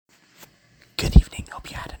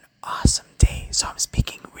so I'm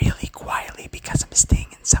speaking really quietly because I'm staying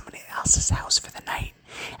in somebody else's house for the night.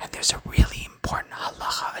 And there's a really important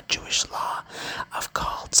halacha, a Jewish law,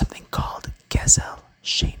 something called gezel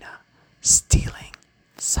shena, stealing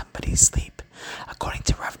somebody's sleep. According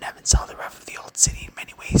to Rav Nebenzahl, the Rav of the Old City, in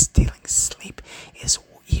many ways, stealing sleep is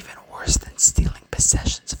even worse than stealing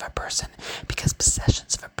possessions of a person, because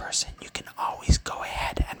possessions of a person you can always go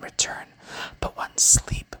ahead and return, but one's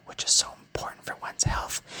sleep, which is so important for one's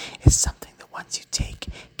health, is something that once you take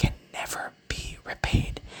can never be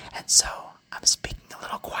repaid. And so I'm speaking a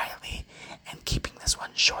little quietly and keeping this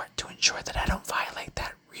one short to ensure that I don't violate